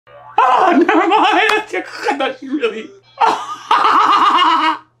Oh, never mind. I thought she really.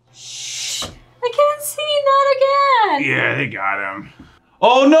 Shh. I can't see. Not again. Yeah, they got him.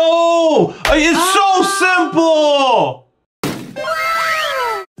 Oh no! It's so simple!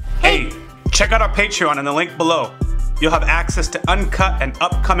 Hey, check out our Patreon in the link below. You'll have access to uncut and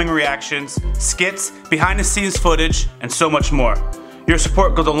upcoming reactions, skits, behind the scenes footage, and so much more. Your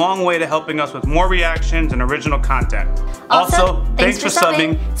support goes a long way to helping us with more reactions and original content. Also, thanks for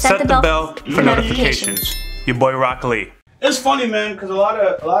subbing. Set the bell for notifications. Your boy YaBoyRockLee. It's funny, man, because a lot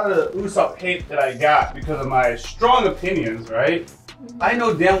of the Usopp hate that I got because of my strong opinions, right? I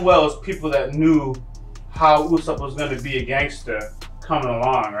know damn well it's people that knew how Usopp was going to be a gangster coming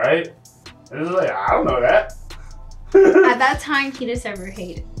along, right? And it's like, I don't know that. At that time, he deserved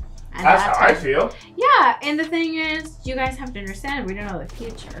hate. That's how I feel. Yeah, and the thing is, you guys have to understand, we don't know the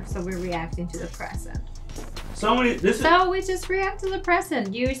future, so we're reacting to the present. So we just react to the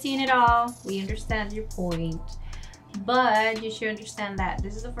present. You've seen it all. We understand your point. But you should understand that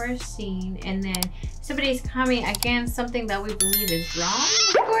this is the first scene, and then somebody's coming against something that we believe is wrong.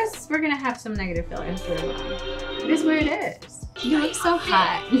 Of course, we're gonna have some negative feelings for it. It is where it is. You look so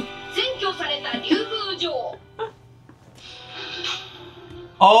hot.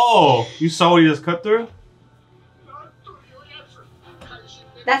 Oh, you saw what he just cut through?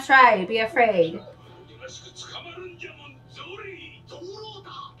 That's right, be afraid.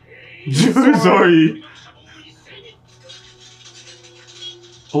 Sorry.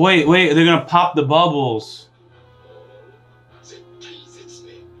 Wait, they're gonna pop the bubbles.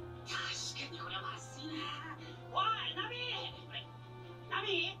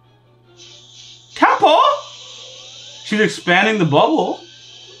 Kappa? She's expanding the bubble?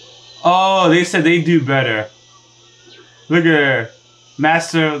 Oh, they said they do better. Look at her.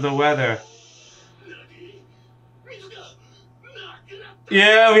 Master of the weather.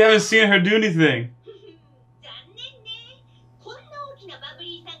 Yeah, we haven't seen her do anything.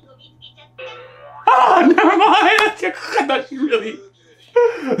 Oh, never mind. I thought she really.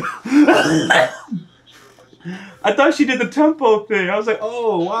 I thought she did the tempo thing. I was like,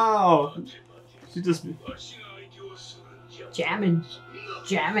 oh, wow. She just. Jamming.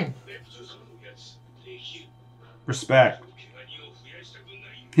 Respect.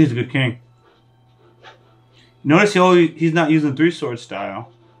 He's a good king. Notice he's not using 3-sword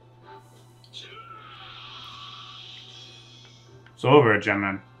style. It's over,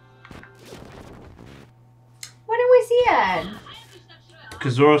 Gemini. What did we see it?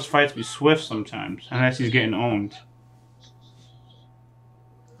 Because Zoro's fights be swift sometimes, unless he's getting owned.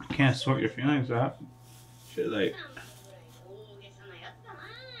 I can't sort your feelings out. Shit, like.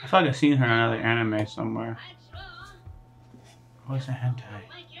 I feel like I've seen her in another anime somewhere. What's a hentai?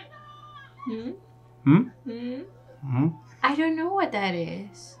 I don't know what that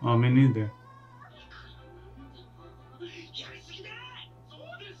is. Oh, me neither.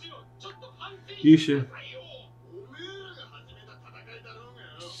 You should.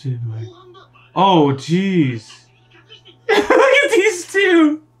 Oh, jeez. Look at these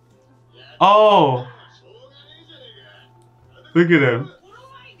two. Oh. Look at him.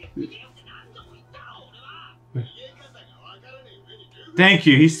 Thank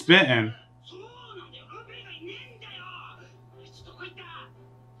you, he's spitting.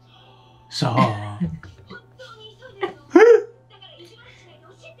 So.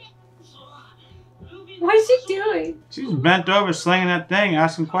 What is she doing? She's bent over, slinging that thing,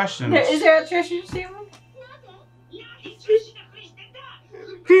 asking questions. Is there a treasure chamber?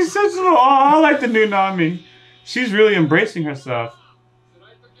 He's such a little. Oh, I like the new Nami. She's really embracing herself.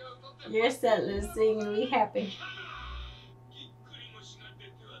 You're sad, listening, and be happy.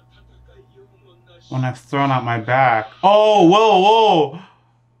 When I've thrown out my back. Oh, whoa.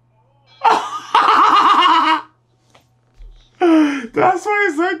 That's why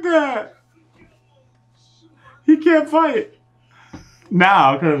he's like that. He can't fight.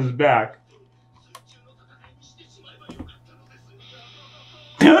 Now, because of his back.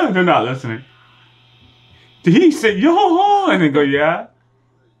 They're not listening. Did he say, yo, and then go, yeah?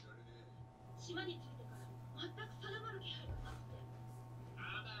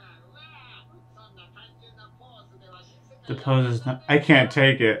 The pose is not, I can't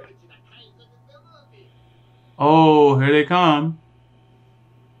take it. Oh, here they come.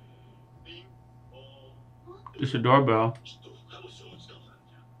 It's a doorbell.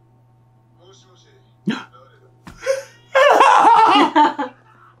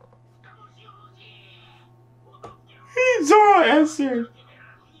 Zoro answered.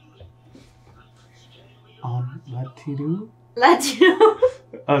 Latiru? Latino.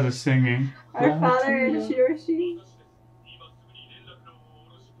 I was just singing. Our father is Shiroshi.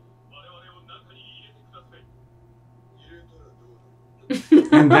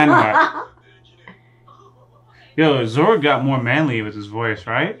 And then what? Yo, Zoro got more manly with his voice,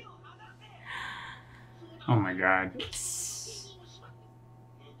 right? Oh my god.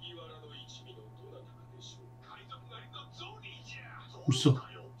 I'm so...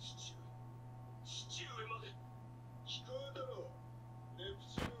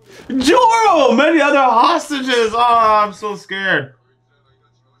 Joro! Many other hostages! Oh, I'm so scared.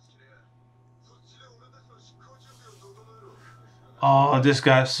 Oh, this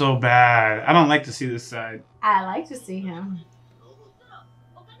guy's so bad. I don't like to see this side. I like to see him.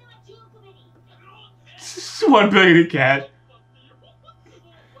 1 billion cat.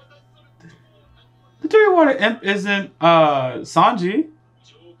 The dirty water imp isn't Sanji.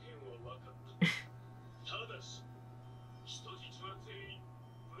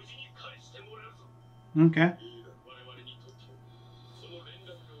 Okay.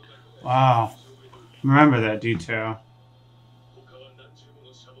 Wow. Remember that detail.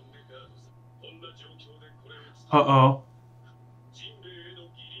 Uh-oh.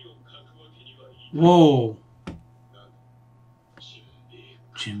 Whoa.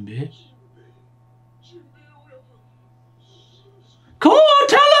 Jinbei? Come on,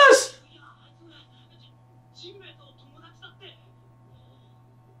 tell us!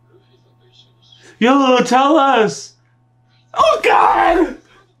 Yo, tell us! Oh, God!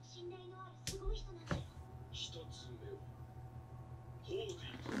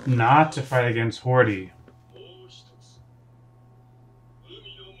 Not to fight against Hordy.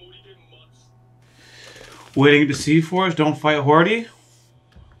 Waiting to sea forest, don't fight Hordy?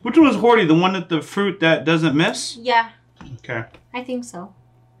 Which one was Hordy? The one with the fruit that doesn't miss? Yeah. Okay. I think so.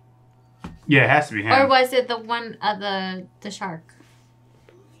 Yeah, it has to be him. Or was it the one of the shark?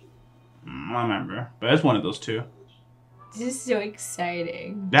 I don't remember. But it's one of those two. This is so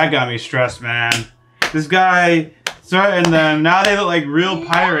exciting. That got me stressed, man. This guy threatened them. Now they look like real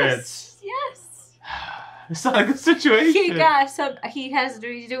pirates. Yes. It's not a good situation. He has to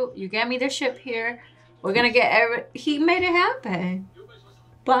do. You get me the ship here. We're gonna get he made it happen.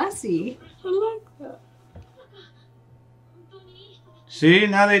 Bossy. I like that. See,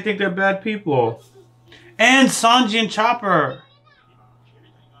 now they think they're bad people. And Sanji and Chopper.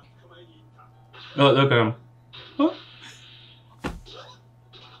 Oh, look at him. Huh?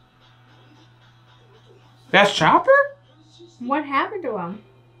 That's Chopper? What happened to him?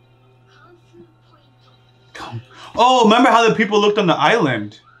 Oh, remember how the people looked on the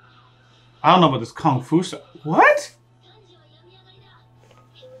island? I don't know about this Kung Fu stuff. What?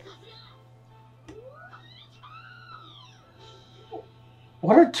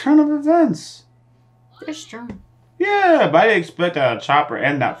 What a turn of events. That's true. Yeah, but I didn't expect a Chopper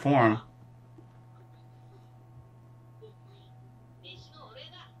in that form.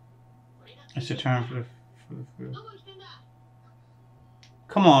 It's your turn for the food.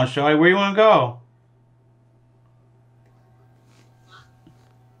 Come on, Shawty, where you want to go?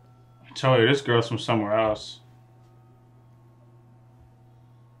 I told you, this girl's from somewhere else.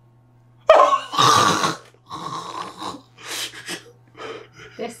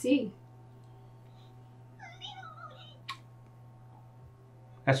 Let's see.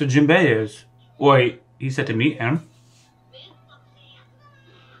 That's what Jinbei is. Wait, he said to meet him.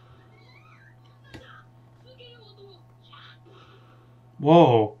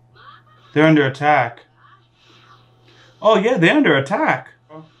 Whoa. They're under attack. Oh yeah, they're under attack.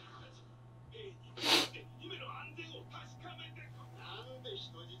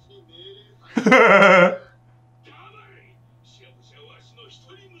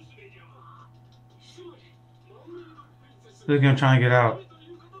 Look at him trying to get out.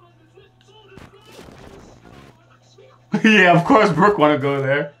 Yeah, of course Brooke want to go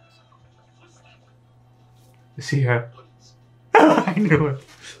there. See her. I knew it.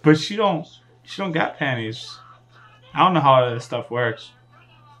 But she don't got panties. I don't know how all this stuff works.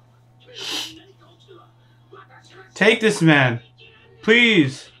 Take this man.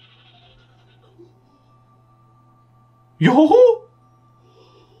 Please. Yo!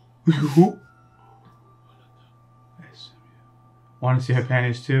 Yo! Want to see her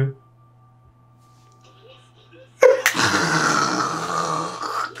panties too?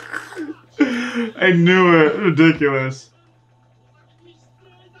 I knew it. Ridiculous.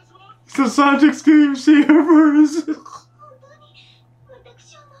 So Sanjik's game, see her first.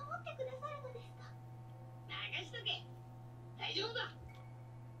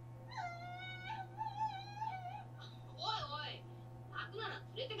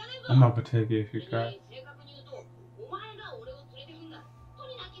 I'm not gonna take it if you cry.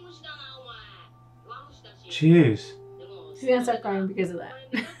 Jeez. She's gonna start crying because of that.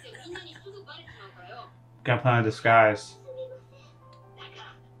 Gotta put on a disguise.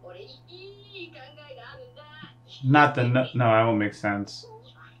 Not the no, that won't make sense.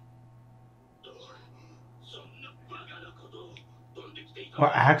 Or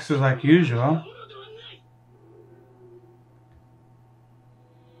acts like usual.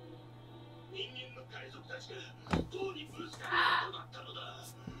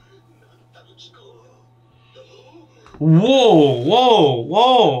 Whoa, whoa,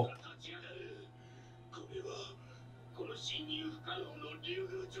 whoa.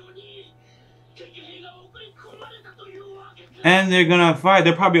 And they're gonna fight.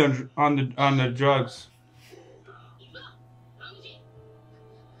 They're probably on the drugs.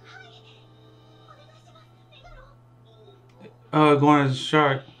 Going as a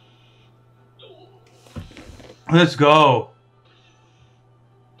shark. Let's go.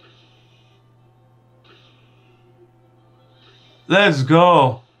 Let's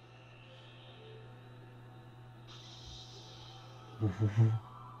go. Look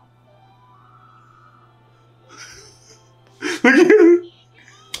at it.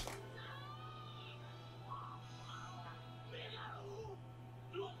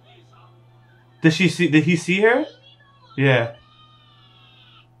 Did he see her? Yeah.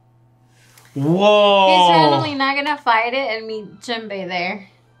 Whoa. He's randomly not gonna fight it and meet Jinbei there.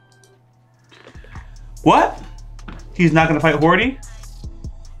 What? He's not gonna fight Hordy?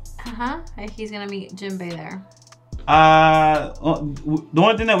 He's gonna meet Jinbei there. The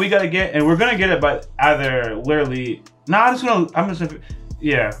only thing that we gotta get, and we're gonna get it, but either literally, yeah,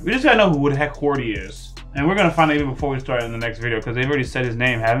 we just gotta know who the heck Hordy is, and we're gonna find out even before we start in the next video because they've already said his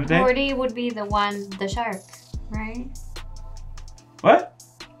name, haven't they? Hordy would be the shark, right? What?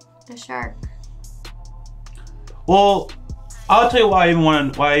 The shark. Well, I'll tell you why I even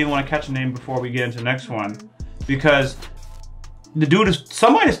want to catch a name before we get into the next one, because the dude is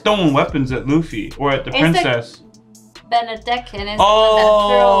somebody's throwing weapons at Luffy or at the princess. Benedictine is the one that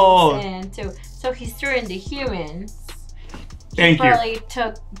throws in too. So he's throwing the humans. Thank you.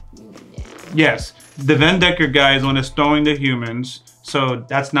 Took. Yes, the Vendecker guy is the one that's throwing the humans. So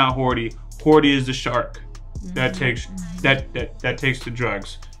that's not Hordy. Hordy is the shark that takes that takes the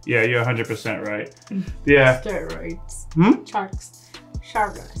drugs. Yeah, you're 100% right. Yeah. Steroids. Sharks.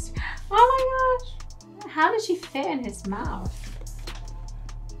 Oh my gosh! How did she fit in his mouth?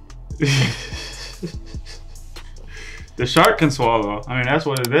 The shark can swallow. I mean, that's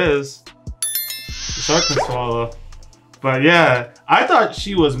what it is. The shark can swallow. But yeah, I thought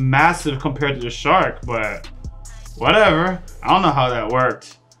she was massive compared to the shark, but whatever. I don't know how that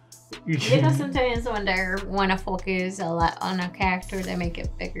worked. You know, sometimes when they want to focus a lot on a character, they make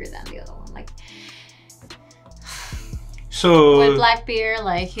it bigger than the other one. Like, so with Blackbeard,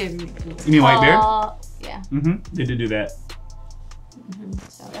 like him. You mean Whitebeard? Yeah. They did do that.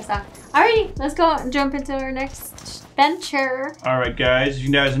 So that's all. Alrighty, let's go and jump into our next venture. Alright guys, if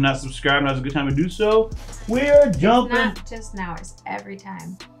you guys are not subscribed, now's a good time to do so. We're jumping. Not just now, it's every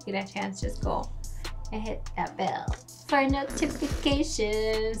time you get a chance, just go and hit that bell for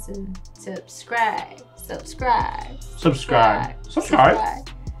notifications and subscribe.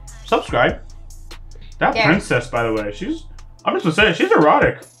 That princess, by the way, I'm just gonna say, she's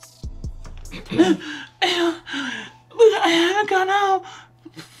erotic. I haven't gone out.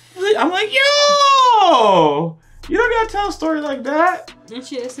 I'm like, yo! You don't gotta tell a story like that. And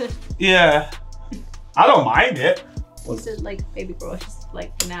she is yeah. I don't mind it. She's like baby girl. She's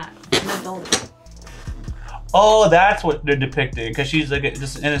like not an adult. Oh, that's what they're depicting. Because she's like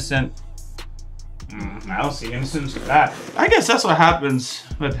just innocent. I don't see innocence with that. I guess that's what happens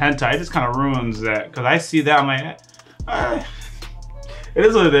with hentai. It just kind of ruins that. Because I see that, I'm like, it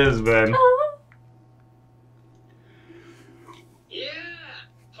is what it is, man.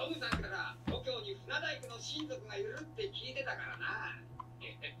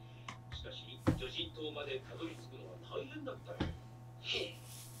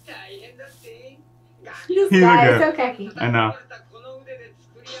 This guy is so cocky. I know.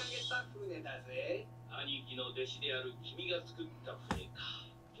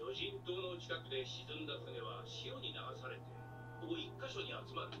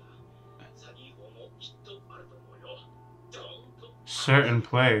 Certain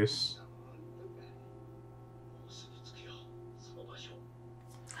place.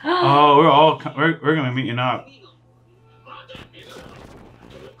 Oh, we're gonna be meeting up.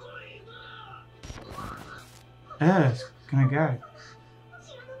 Yeah, it's kind of guy.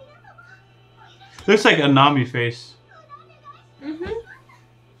 Looks like a Nami face.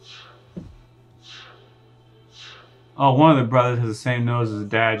 Oh, one of the brothers has the same nose as the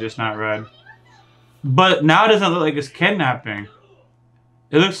dad, just not red. But now it doesn't look like it's kidnapping.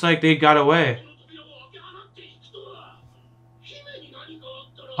 It looks like they got away.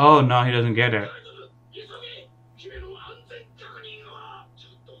 Oh no, he doesn't get it.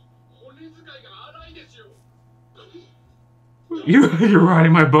 You're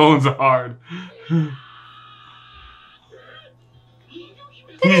riding my bones hard.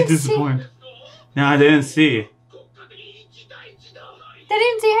 He's disappointed. Nah, they didn't see. They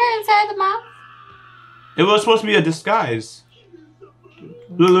didn't see her inside the mouth? It was supposed to be a disguise.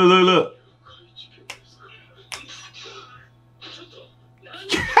 Look, look, look, look.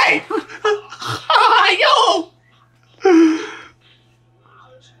 Hey! Yo!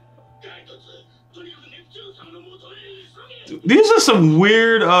 These are some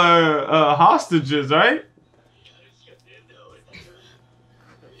weird hostages, right?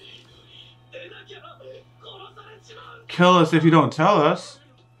 Kill us if you don't tell us.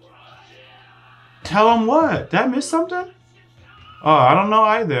 Tell them what? Did I miss something? Oh, I don't know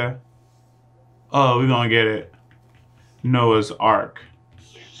either. Oh, we're gonna get it. Noah's Ark.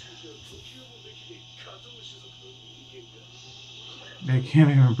 They can't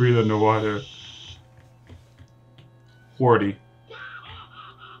even breathe underwater. Hordy.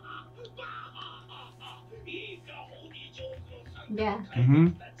 Yeah. Mm-hmm.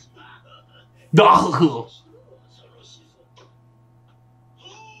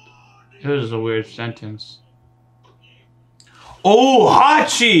 This is a weird sentence. Oh,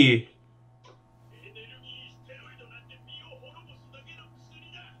 Hachi!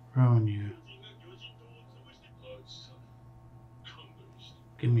 Ruin you.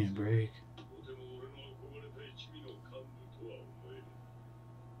 Give me a break.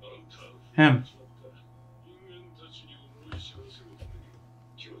 Him.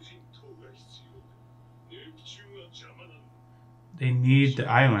 They need the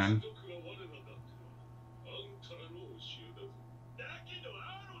island.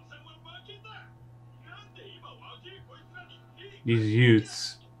 These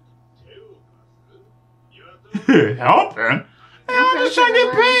youths. Helping? I'm just trying to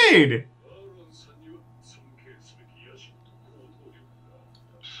get paid.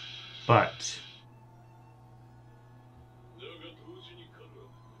 But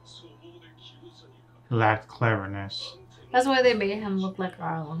he lacked cleverness. That's why they made him look like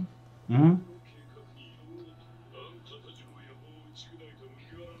Arlen. Hmm?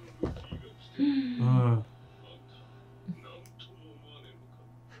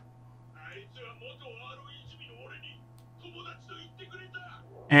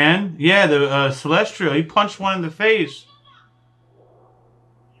 And yeah, the Celestial, he punched one in the face.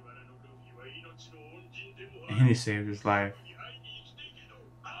 And he saved his life.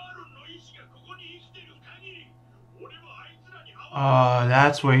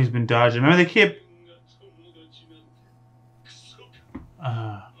 That's where he's been dodging. Remember they kept...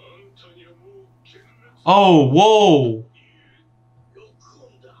 Oh, whoa!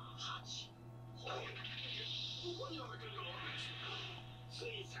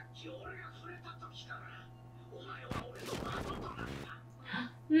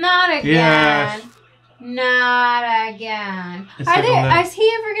 Not again. Yes. Not again. Is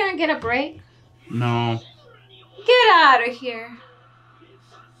he ever gonna get a break? No. Get out of here.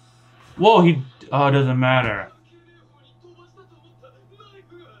 Whoa, he... Oh, it doesn't matter.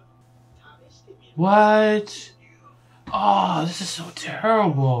 What? Oh, this is so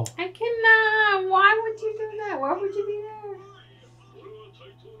terrible. I cannot. Why would you do that? Why would you be there?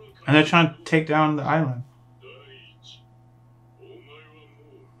 And they're trying to take down the island.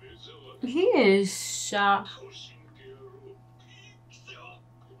 He is shocked.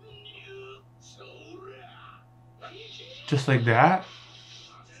 Just like that?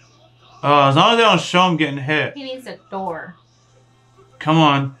 Oh, as long as they don't show him getting hit. He needs a door. Come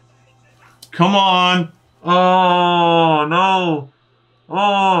on. Come on. Oh, no.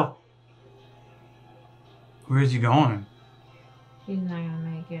 Oh. Where is he going? He's not gonna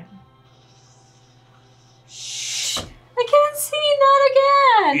make it. Shh. I can't see. Not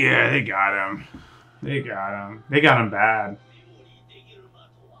again. Yeah, they got him. They got him. They got him bad.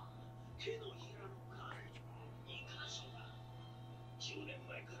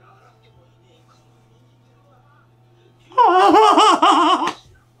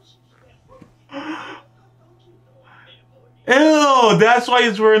 Ew, that's why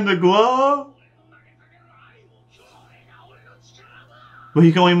he's wearing the glove? But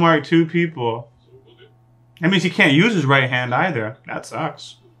he can only mark 2 people. That means he can't use his right hand either. That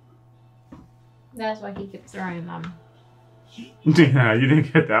sucks. That's why he keeps throwing them. Yeah, you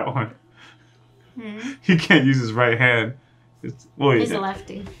didn't get that one. Hmm? He can't use his right hand. He's a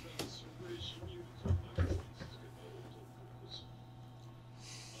lefty.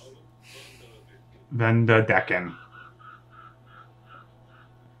 Venda Decken.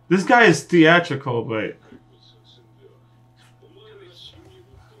 This guy is theatrical, but...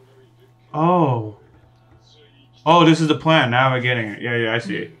 Oh. Oh, this is the plan. Now we're getting it. Yeah, I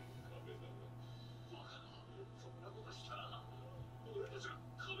see it.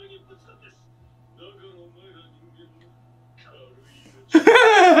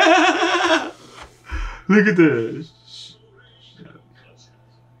 Look at this.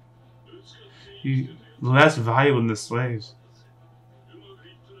 He's less valuable than the slaves.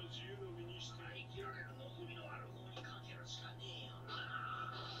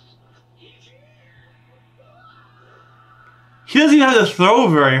 He doesn't even have to throw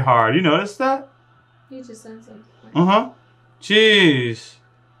very hard. You notice that? He just sends him. Jeez.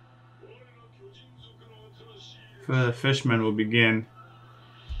 For the fishermen will begin.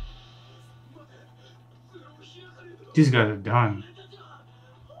 These guys are done.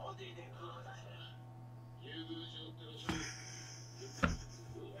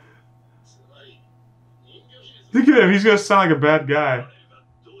 Look at him. He's gonna sound like a bad guy.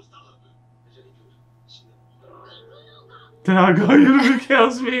 Then I'll go, you know who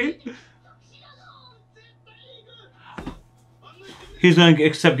kills me? He's gonna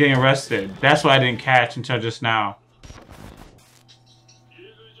accept getting arrested. That's why I didn't catch until just now.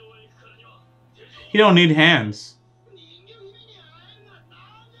 He don't need hands.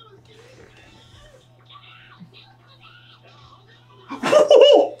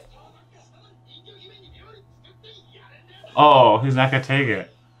 Oh, he's not gonna take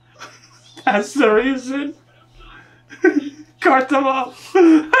it. That's the reason. Cut them off.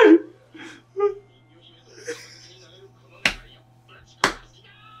 What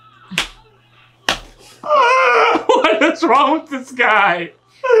is wrong with this guy?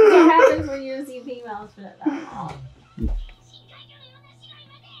 What happens when you see females for that long?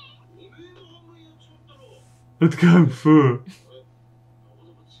 It's kung fu.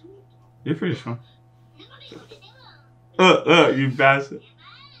 You're pretty strong. You bastard.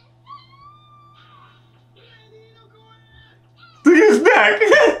 Look at his neck!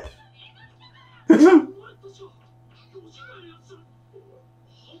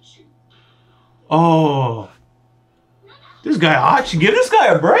 Oh. This guy hot. You give this guy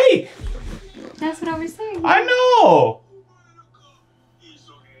a break. That's what I was saying. I know.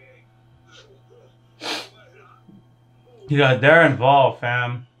 Yeah, they're involved,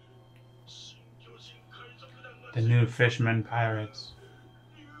 fam. The new fishermen pirates.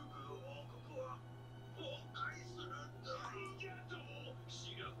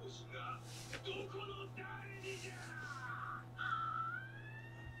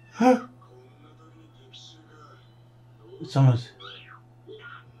 Someone's.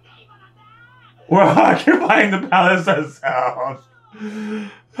 We're occupying the palace ourselves.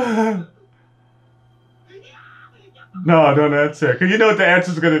 No, don't answer. Cause you know what the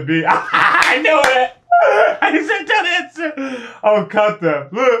answer's gonna be. I knew it. I said don't answer. I'll cut them.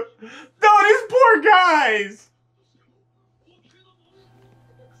 Look. No, these poor guys.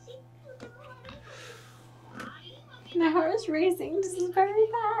 My heart is racing. This is very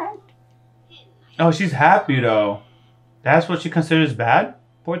bad. Oh, she's happy though. That's what she considers bad?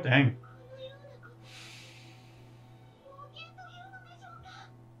 Poor thing.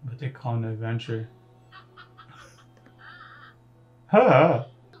 What they call an adventure. Huh.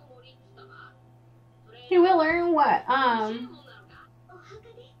 He will learn what?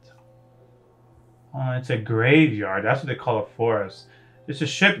 It's a graveyard. That's what they call a forest. It's a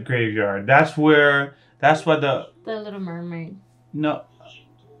ship graveyard. That's where. That's why the Little Mermaid. No.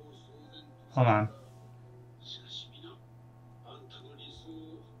 Hold on.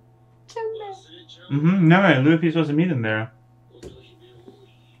 No, Luffy's supposed to meet him there.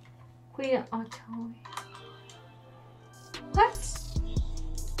 Queen Otoi. What?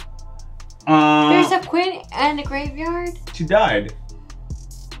 There's a queen and a graveyard? She died.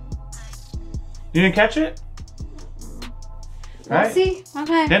 You didn't catch it? Right? See?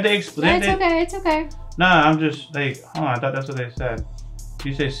 Okay. Then they explain. Yeah, it's okay. No, I'm just like, hold on, I thought that's what they said.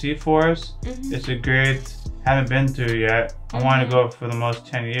 You say sea forest? It's a great, haven't been through yet. I want to go for the most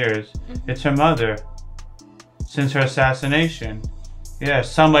 10 years. It's her mother. Since her assassination. Yeah,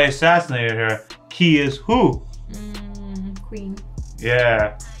 somebody assassinated her. Key is who? Queen.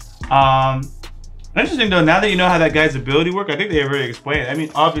 Yeah. Interesting though, now that you know how that guy's ability work, I think they already explained it. I mean,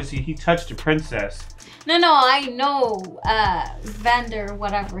 obviously he touched a princess. No, I know Vander,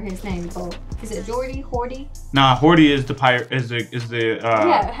 whatever his name is. Is it Hordy? Nah, Hordy is the pirate. Is the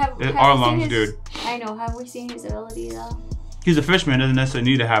Arlong's dude. I know. Have we seen his ability though? He's a fisherman. Doesn't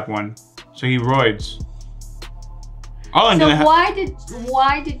necessarily need to have one. So he roids. So why did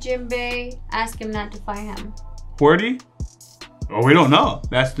Jinbei ask him not to fight him? Hordy? Oh, we don't know.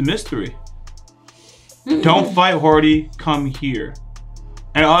 That's the mystery. Don't fight Hordy. Come here.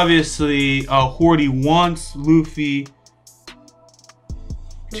 And obviously, Hordy wants Luffy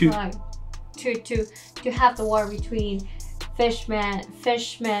to have the war between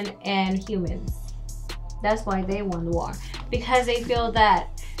fishmen and humans. That's why they won the war, because they feel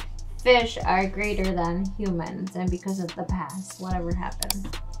that fish are greater than humans, and because of the past, whatever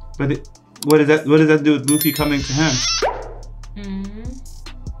happened. But what does that do with Luffy coming to him?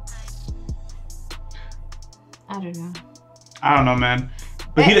 I don't know, man.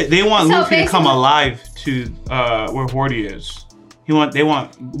 But they want Luffy to come alive to where Hordy is. They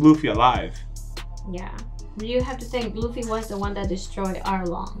want Luffy alive. Yeah. You have to think Luffy was the one that destroyed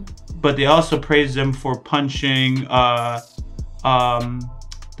Arlong. But they also praised him for punching the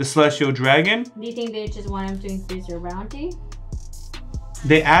Celestial Dragon. Do you think they just want him to increase their bounty?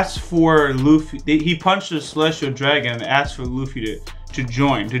 They asked for Luffy. He punched the Celestial Dragon and asked for Luffy to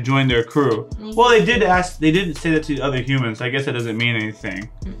join their crew. Well, they did ask. They didn't say that to the other humans. I guess that doesn't mean anything.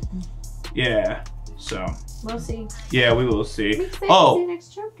 Yeah. So. We'll see. Yeah, we will see. Oh,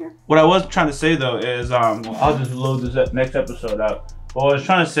 next chapter. What I was trying to say though is, I'll just load this next episode up. What I was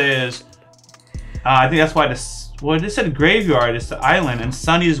trying to say is, I think that's why they said graveyard. It's the island, and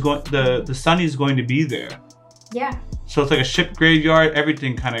Sunny is the Sunny is going to be there. Yeah. So it's like a ship graveyard,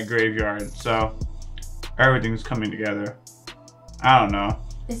 everything kind of graveyard. So everything's coming together. I don't know.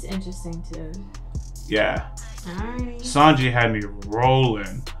 It's interesting too. Yeah. Alright. Sanji had me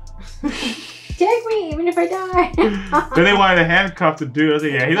rolling. Take me, even if I die. Then they wanted to handcuff the dude. I was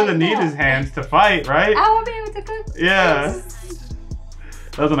like, yeah, he doesn't need his hands to fight, right? I won't be able to cook. Yeah.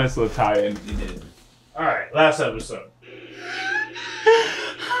 That was a nice little tie-in he did. Alright, last episode.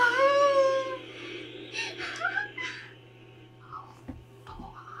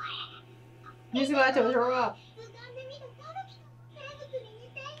 He's about to throw up.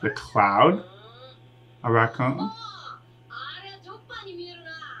 The cloud? A raccoon?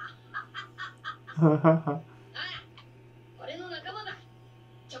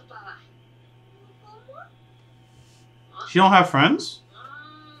 She don't have friends?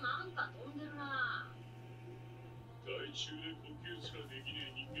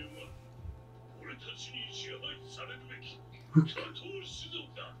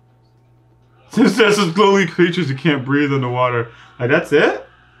 Since there's some glowing creatures who can't breathe underwater. Like, that's it?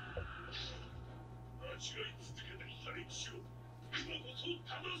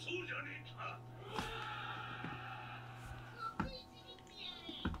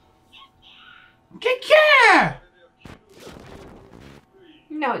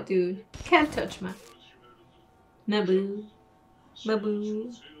 No, dude. Can't touch my boo. My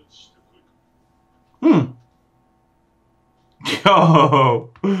boo.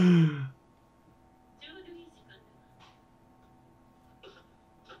 Yo.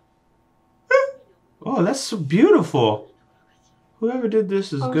 Oh, that's so beautiful. Whoever did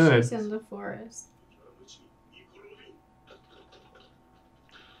this is good. She's in the forest.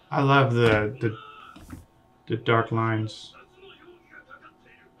 I love the dark lines.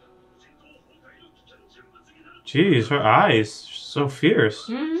 Jeez, her eyes so fierce.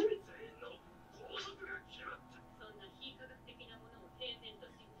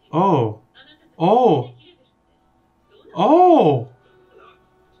 Oh. Oh. Oh.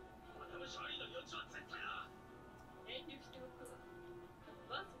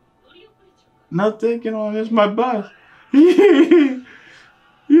 Not thinking on this, my bus. Yeah.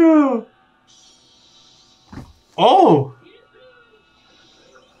 Oh.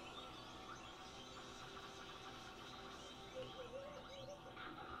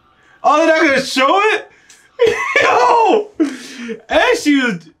 Oh, they're not gonna show it? Yo! And she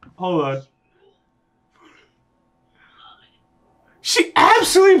was. Hold on. She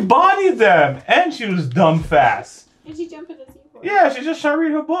absolutely bodied them, and she was dumb fast. And she jumped in the seaport. Yeah, she just tried to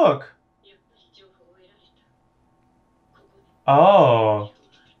read her book. Oh.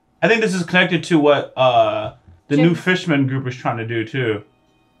 I think this is connected to what the new Fishman group is trying to do, too.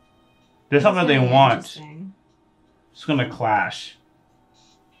 There's something that they want. It's gonna clash.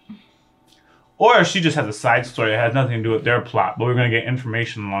 Or she just has a side story. It has nothing to do with their plot, but we're gonna get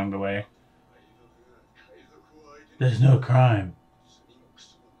information along the way. There's no crime.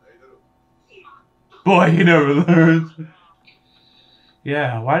 Boy, he never learns.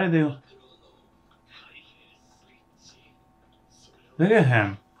 Yeah, why did they... Look at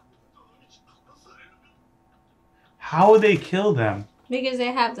him. How would they kill them? Because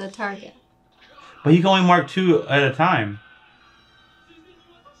they have the target. But he can only mark 2 at a time.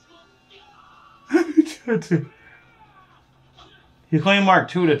 He can only mark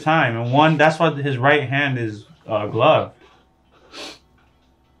 2 at a time, and one, that's why his right hand is gloved.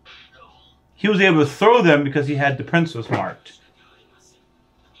 He was able to throw them because he had the princess marked.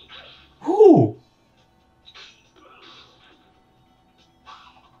 Who?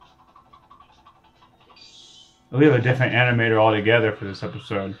 We have a different animator altogether for this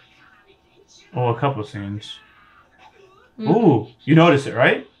episode. Oh, a couple scenes. Ooh, you noticed it,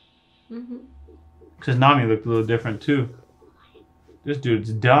 right? Because Nami looked a little different too. This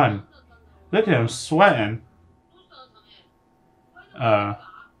dude's done. Look at him sweating.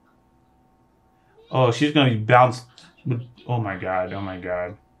 Oh, she's gonna be bounced. Oh my god, oh my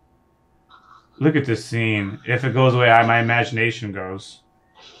god. Look at this scene. If it goes away, my imagination goes.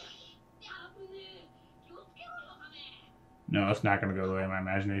 No, it's not gonna go the way my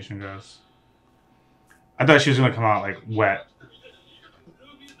imagination goes. I thought she was gonna come out like wet.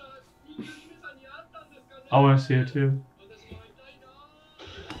 I wanna see it too.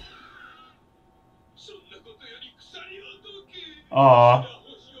 Aww.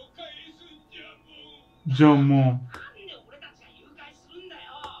 Jomo.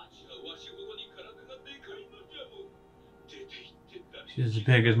 She's as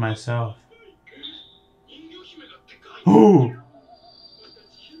big as myself. Ooh.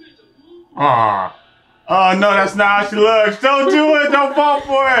 Ah. Oh no, that's not how she looks. Don't do it. Don't fall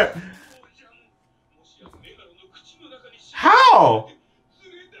for it. How?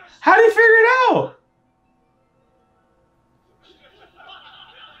 How do you figure it out?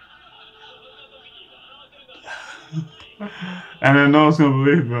 And then no one's gonna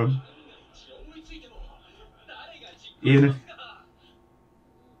believe him. Even if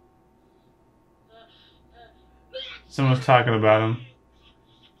someone's talking about him.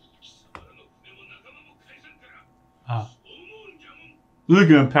 Oh. Look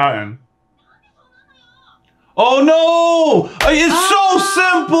at him pouting. Oh no! It's so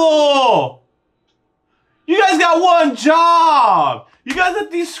simple! You guys got one job! You guys let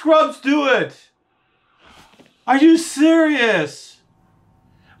these scrubs do it! Are you serious?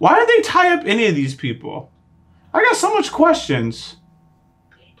 Why did they tie up any of these people? I got so much questions.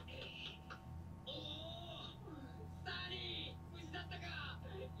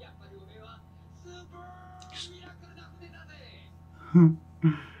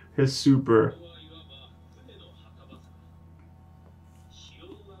 His super.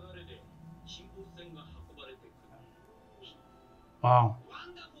 Wow.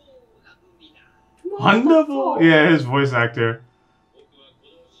 Wonderful. Yeah, his voice actor.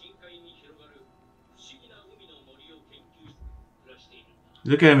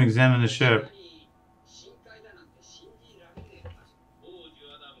 Look at him examine the ship.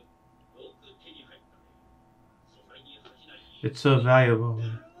 It's so valuable.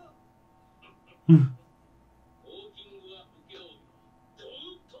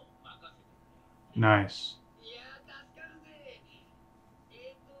 Nice.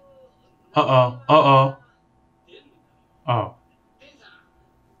 Uh-oh. Uh-oh. Oh.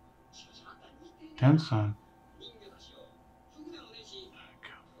 Tenson.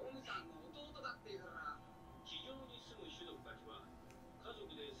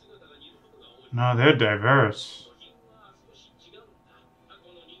 No, they're diverse.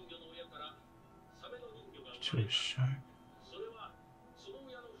 To a shark.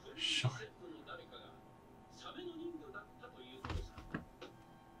 Shark.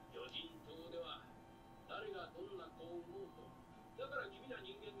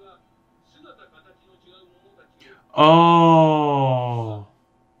 Oh.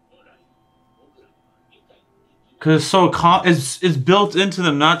 Because it's built into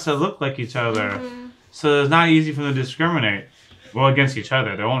them not to look like each other. So it's not easy for them to discriminate. Well, against each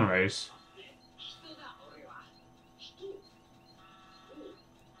other, their own race.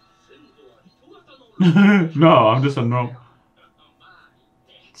 No, I'm just a no.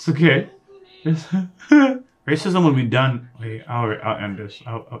 It's okay. Racism will be done. Wait, I'll end this.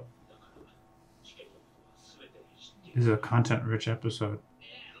 This is a content-rich episode.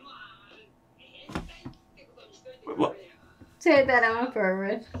 What? Say that on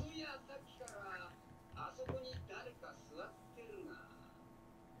purpose.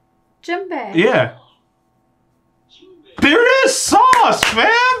 Jumbe. Yeah. There it is! Sauce,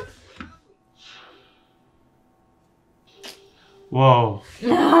 fam! Whoa.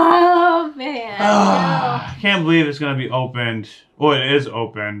 Oh, man. No. I can't believe it's going to be opened. Oh, it is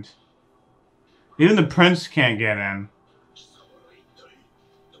opened. Even the prince can't get in.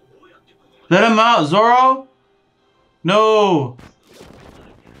 Let him out, Zoro! No!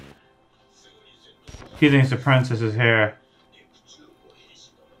 He thinks the princess is here.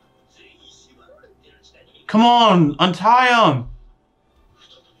 Come on, untie him!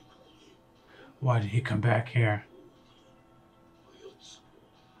 Why did he come back here?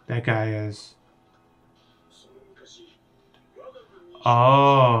 That guy is...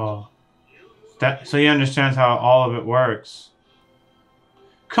 Oh. So he understands how all of it works.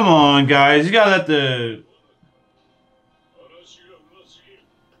 Come on, guys. You gotta let the...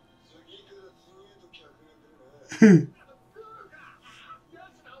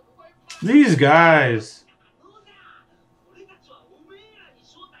 These guys.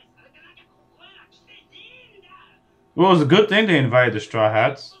 Well, it was a good thing they invited the Straw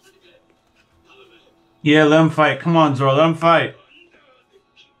Hats. Yeah, let them fight. Come on, Zoro, let them fight.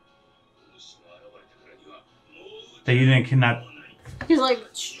 That you didn't cannot. He's like.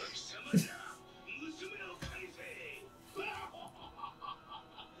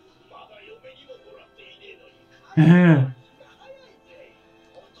 Yeah.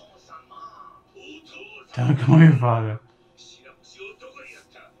 Don't call your father.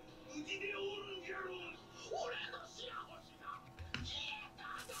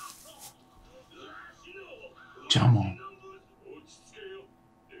 Jamo.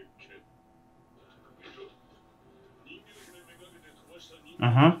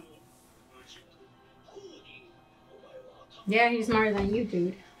 Uh-huh. Yeah, he's smarter than you,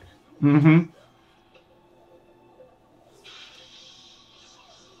 dude. Mm-hmm.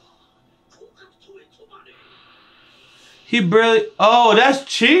 He barely... Oh, that's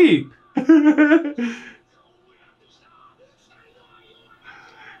cheap.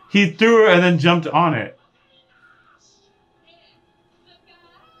 He threw her and then jumped on it.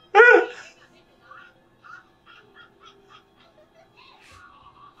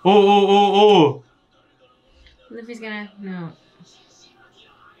 Oh. Luffy's gonna... No.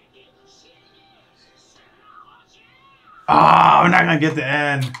 Ah, we're not gonna get the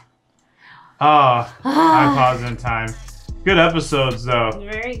end. Oh, I paused in time. Good episodes, though.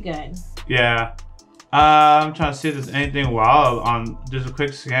 Very good. Yeah. I'm trying to see if there's anything wild on just a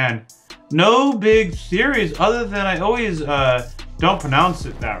quick scan. No big theories other than I always don't pronounce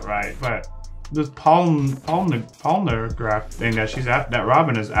it that right, but this Polnograph thing that she's after, that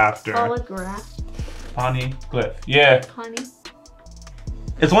Robin is after. Polygraph. Ponyglyph. Yeah. Honey.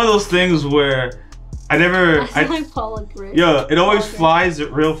 It's one of those things where I never. I like polygraph. Yeah, it always flies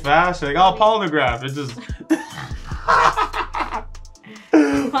it real fast. Like, oh, Polnograph. It just.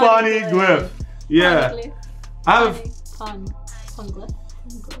 Ponyglyph. Yeah. Ponglyph.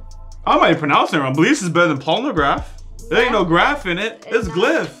 I might pronounce it wrong, but at least it's better than Polnograph. There ain't no graph in it. It's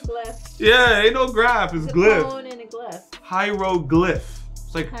glyph. Yeah, ain't no graph. It's glyph. Pone and a glyph. Hieroglyph.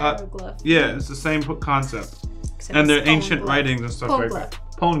 It's like hieroglyph. Yeah, it's the same concept. Except and they're ancient writings and stuff like that.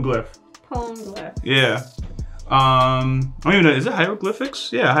 Poneglyph. Poneglyph. Yeah. I don't even know. Is it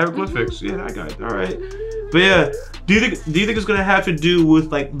hieroglyphics? Yeah, hieroglyphics. Yeah, I got it. All right. But yeah, do you think it's gonna have to do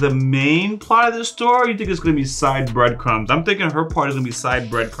with like the main plot of the story, or do you think it's gonna be side breadcrumbs? I'm thinking her part is gonna be side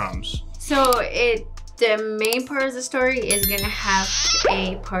breadcrumbs. So the main part of the story is gonna have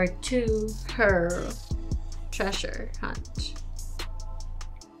a part 2, her treasure hunt.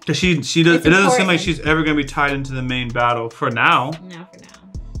 Cause she does. It doesn't seem like she's ever gonna be tied into the main battle for now. Not for now.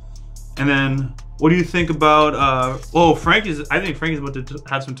 And then, what do you think about? I think Frankie's about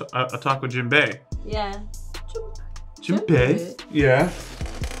to have a talk with Jinbei. Yeah. Jinbei. Yeah.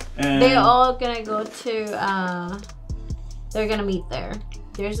 And they're all gonna go to. They're gonna meet there.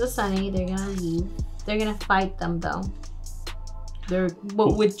 There's the Sunny. They're gonna leave. They're gonna fight them though.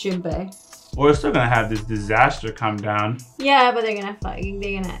 But with Jinbei. Or we're still gonna have this disaster come down. Yeah, but they're gonna fight.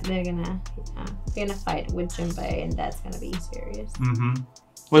 They're gonna fight with Jinbei, and that's gonna be serious. Mm-hmm.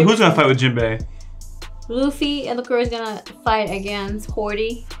 Wait, who's gonna fight with Jinbei? Luffy and the crew is gonna fight against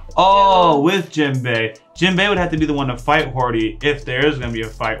Hordy. Oh, with Jinbei. Jinbei would have to be the one to fight Hordy if there is gonna be a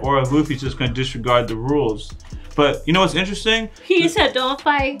fight, or if Luffy's just gonna disregard the rules. But you know what's interesting? He said, "Don't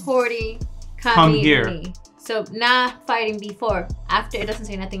fight Hordy. Come here." Me. So not fighting before. After, it doesn't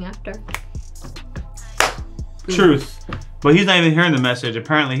say nothing after. Truth. But he's not even hearing the message.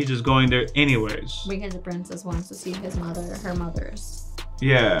 Apparently he's just going there anyways. Because the princess wants to see her mother's.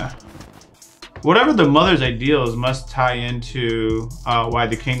 Yeah. Whatever the mother's ideals must tie into why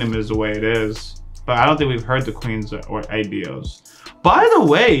the kingdom is the way it is. But I don't think we've heard the queen's ideals. By the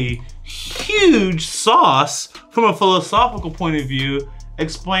way, huge sauce from a philosophical point of view.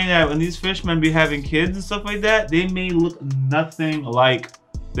 Explain that when these fishmen be having kids and stuff like that, they may look nothing like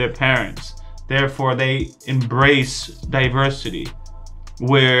their parents. Therefore, they embrace diversity.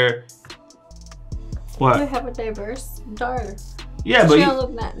 Where, what? You have a diverse daughter. Yeah, but she don't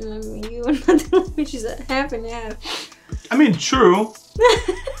look nothing like you and nothing like me. She's a half and half. I mean, true.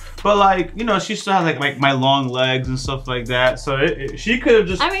 But like, you know, she still has like my long legs and stuff like that. So she could have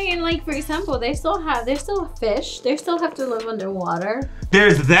just. I mean, like for example, they're still fish. They still have to live underwater.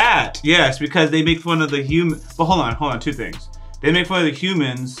 There's that, yes, because they make fun of the human. But hold on, two things. They make fun of the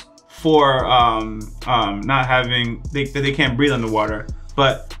humans for not having they can't breathe underwater.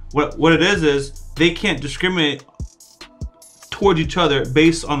 But what it is they can't discriminate towards each other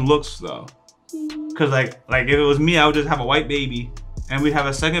based on looks though. Cause like if it was me, I would just have a white baby, and we'd have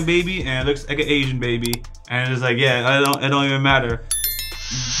a second baby, and it looks like an Asian baby, and it's like, yeah, it don't even matter,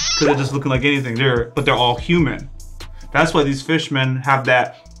 cause they're just looking like anything. But they're all human. That's why these fishmen have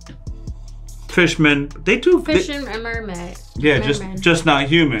that. Fishmen, they do. Fisherman and mermaid. Yeah, just not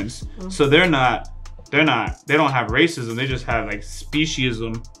humans. So they don't have racism. They just have like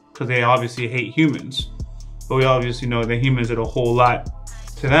speciesism, because they obviously hate humans. But we obviously know that humans did a whole lot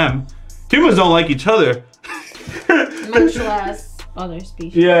to them. Humans don't like each other. Much less other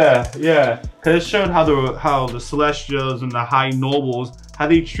species. Yeah. Because it showed how the Celestials and the High Nobles, how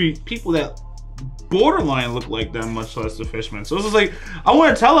they treat people that borderline look like them, much less the fishmen. So it's just like, I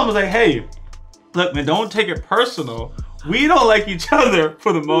want to tell them, I was like, hey, look, man, don't take it personal. We don't like each other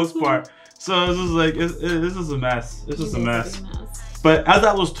for the most part. So it's just like, this is a mess. This is a mess. But as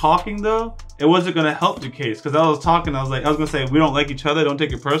I was talking though, it wasn't gonna help the case, because I was talking, I was gonna say, we don't like each other, don't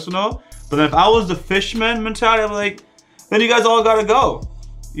take it personal. But then if I was the fishman mentality, I'm like, then you guys all gotta go.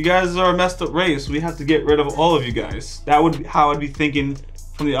 You guys are a messed up race. We have to get rid of all of you guys. That would be how I'd be thinking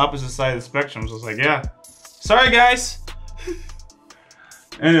from the opposite side of the spectrum. So it's like, yeah, sorry guys.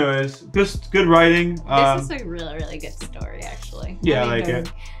 Anyways, just good writing. This is a really, really good story, actually. Yeah, I like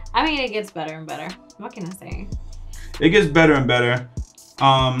it. I mean, it gets better and better. What can I say? It gets better and better.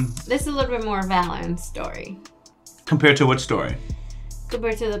 This is a little bit more balanced story. Compared to what story?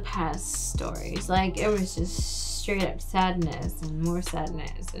 Compared to the past stories. Like, it was just straight up sadness and more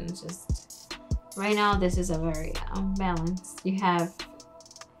sadness. And just, right now, this is a very balanced. You have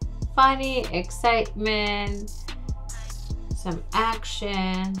funny, excitement, some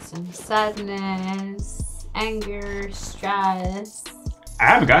action, some sadness, anger, stress. I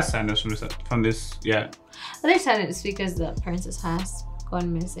haven't got sadness from this yet. Well, there's sadness because the princess has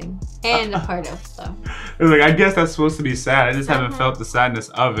gone missing, and the part of the. It was like, I guess that's supposed to be sad. I just haven't felt the sadness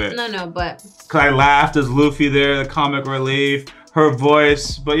of it. No, but. Cause I laughed as Luffy there, the comic relief, her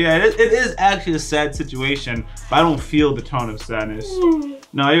voice. But yeah, it is actually a sad situation. But I don't feel the tone of sadness.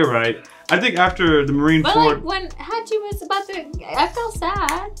 No, you're right. I think after the Marine Ford. Like when Hachi was about to, I felt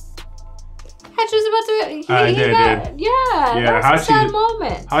sad. Hachi was about to. I did. Yeah, that's a sad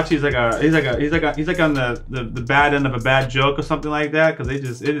moment. Hachi's he's like on the bad end of a bad joke or something like that, because they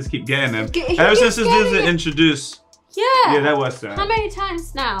just keep getting him. Ever since this dude's introduced. Yeah. Yeah, that was sad. How many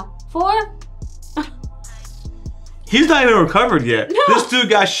times now? 4? He's not even recovered yet. No. This dude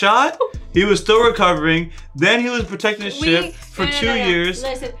got shot. He was still recovering. Then he was protecting his ship for 2 years.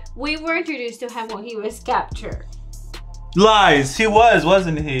 Listen, we were introduced to him when he was captured. Lies. He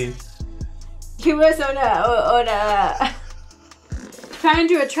wasn't he? He was on a trying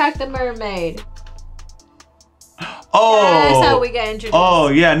to attract the mermaid. Oh, that's how we got introduced. Oh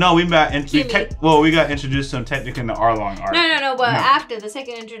yeah, no, we got introduced to him technically in the Arlong arc. No, but after the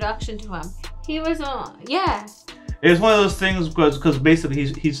second introduction to him, he was on. Yeah. It's one of those things because basically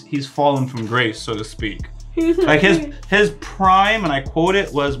he's fallen from grace, so to speak. Like his prime, and I quote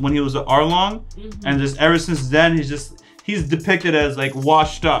it, was when he was at Arlong, and just ever since then he's depicted as like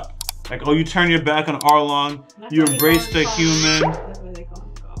washed up. Like, oh, you turn your back on Arlong, you embrace the human. That's why they call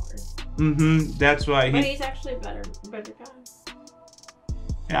him coward. That's why but he's actually better guy.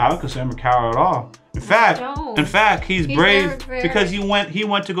 Yeah, I don't consider him a coward at all. In fact, he's brave because he went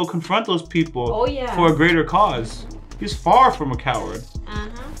to go confront those people for a greater cause. He's far from a coward. I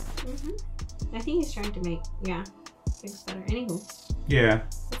think he's trying to make things better. Anywho. Yeah.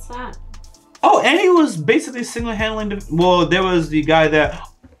 What's that? Oh, and he was basically single-handedly. Well, there was the guy that.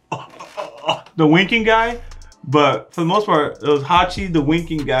 The winking guy, but for the most part, it was Hachi, the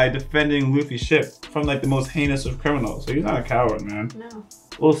winking guy, defending Luffy's ship from like the most heinous of criminals. So he's not a coward, man. No.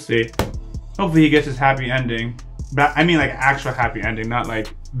 We'll see. Hopefully he gets his happy ending. But I mean like actual happy ending, not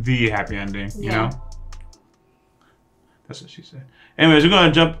like the happy ending, you know? That's what she said. Anyways, we're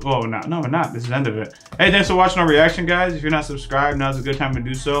gonna jump. Oh, no, we're not. This is the end of it. Hey, thanks for watching our reaction, guys. If you're not subscribed, now's a good time to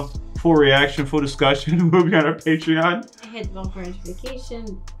do so. Full reaction, full discussion. We'll be on our Patreon. Hit the bell for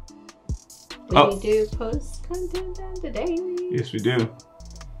notification. We do post content on the daily. Yes, we do.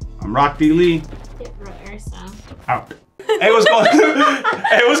 I'm YaGirlErza. YaGirlErza. Out. Hey, what's going on?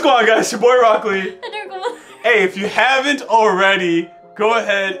 Hey, what's going on, guys? Your boy YaGirlErza. Hey, if you haven't already, go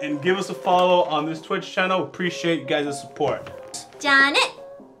ahead and give us a follow on this Twitch channel. Appreciate you guys' support. Janet.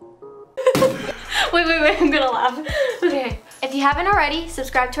 wait, I'm gonna laugh. Okay. If you haven't already,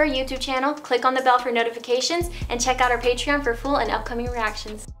 subscribe to our YouTube channel, click on the bell for notifications, and check out our Patreon for full and upcoming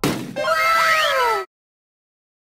reactions.